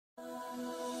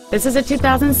This is a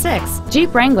 2006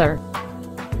 Jeep Wrangler.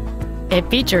 It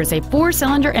features a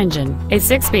 4-cylinder engine, a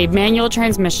 6-speed manual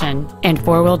transmission, and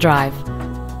 4-wheel drive.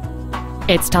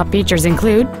 Its top features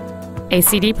include a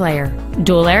CD player,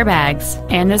 dual airbags,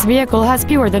 and this vehicle has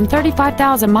fewer than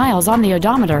 35,000 miles on the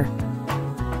odometer.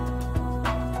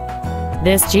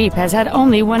 This Jeep has had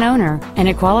only one owner, and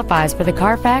it qualifies for the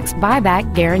Carfax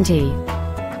buyback guarantee.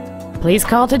 Please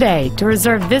call today to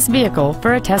reserve this vehicle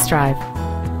for a test drive.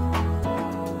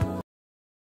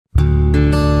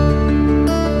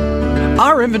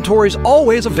 Our inventory is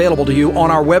always available to you on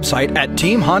our website at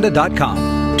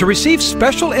teamhonda.com. To receive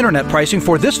special internet pricing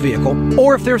for this vehicle,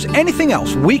 or if there's anything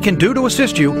else we can do to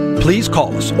assist you, please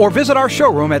call us or visit our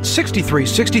showroom at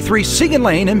 6363 Siegen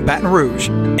Lane in Baton Rouge,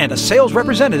 and a sales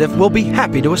representative will be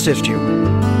happy to assist you.